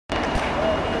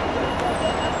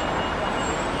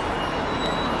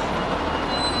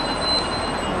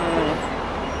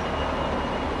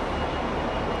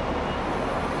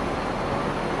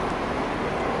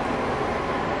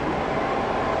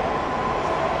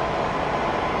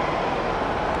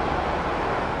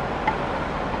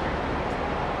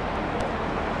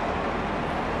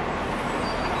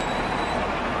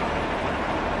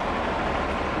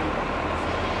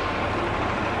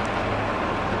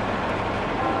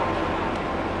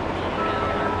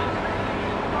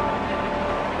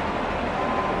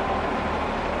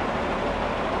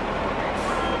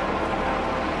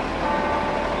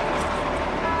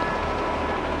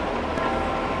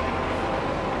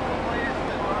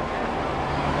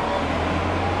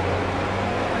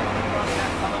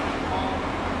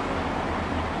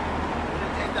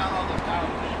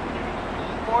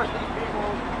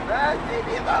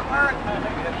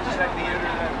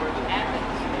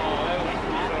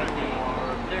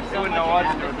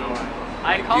happening.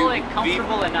 I call it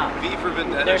comfortable enough. V for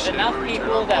Vendetta. There's enough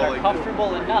people that are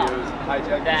comfortable enough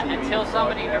that until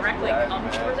somebody directly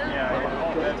comes for them,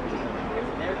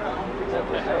 they're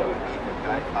comfortable.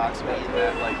 Guy Fawkes was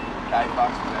that, like, Guy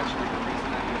Fawkes was actually the reason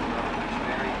that he was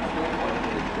revolutionary and wanted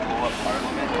to blow up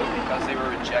Parliament was because they were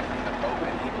rejecting the Pope,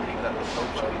 and he believed that the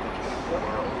Pope should be the king of the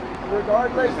world.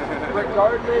 Regardless,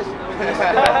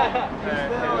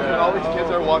 all these kids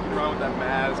are walking around with that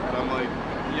mask, and I'm like,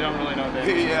 you don't really know that.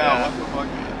 Yeah, what the fuck?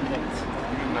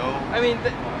 You know? I mean,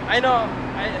 I know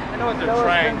what they're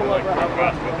trying to like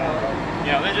progress with that.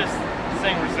 You know, they're just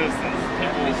saying resistance.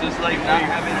 People, it's just like not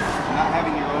having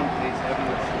your own place, having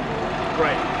a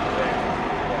right.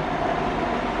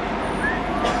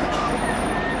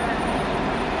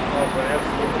 Oh, but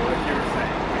absolutely, like you were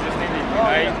saying, we just need to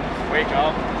unite,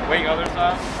 wake others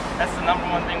up. That's the #1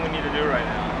 thing we need to do right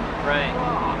now. Right.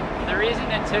 The reason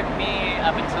it took me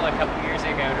up until a couple years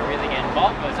ago to really get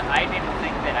involved was I didn't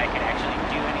think that I could actually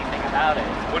do anything about it.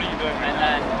 What are you doing right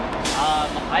now? And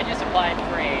then I just applied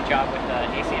for a job with the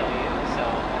ACLU, so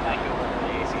I might go work for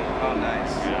the ACLU. Oh,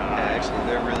 nice. Yeah, actually,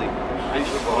 they're really. They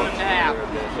should go on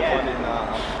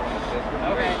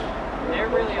Okay. They're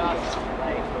really awesome.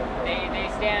 Like they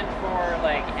stand for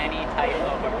like any type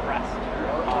of oppressed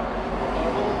or impoverished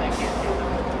people that can't do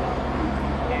them.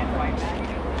 Can't fight back.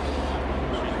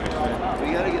 We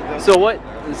gotta get those. So what?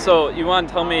 So you want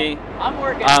to tell me? I'm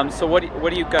working. So what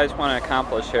do you guys want to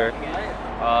accomplish here?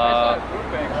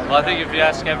 Well, I think if you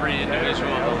ask every individual,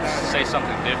 they'll say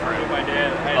something different.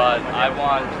 But I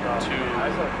want to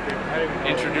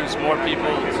introduce more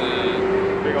people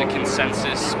to the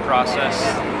consensus process,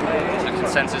 the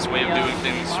consensus way of doing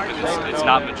things. It's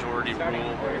not majority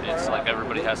rule. It's like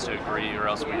everybody has to agree, or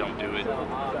else we don't do it.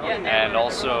 And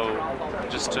also,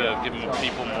 just to give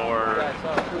people more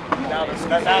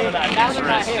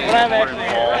interest and more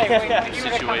involved in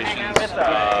situations,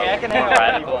 more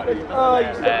radical,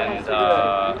 and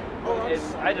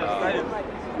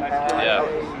yeah,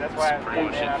 that's pretty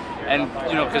much it. And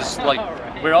you know, because like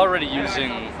we're already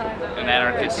using an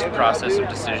anarchist process of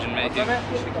decision making,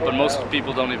 but most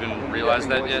people don't even realize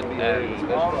that yet. And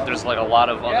there's like a lot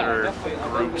of other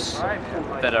groups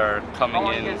that are coming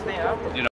in, you know.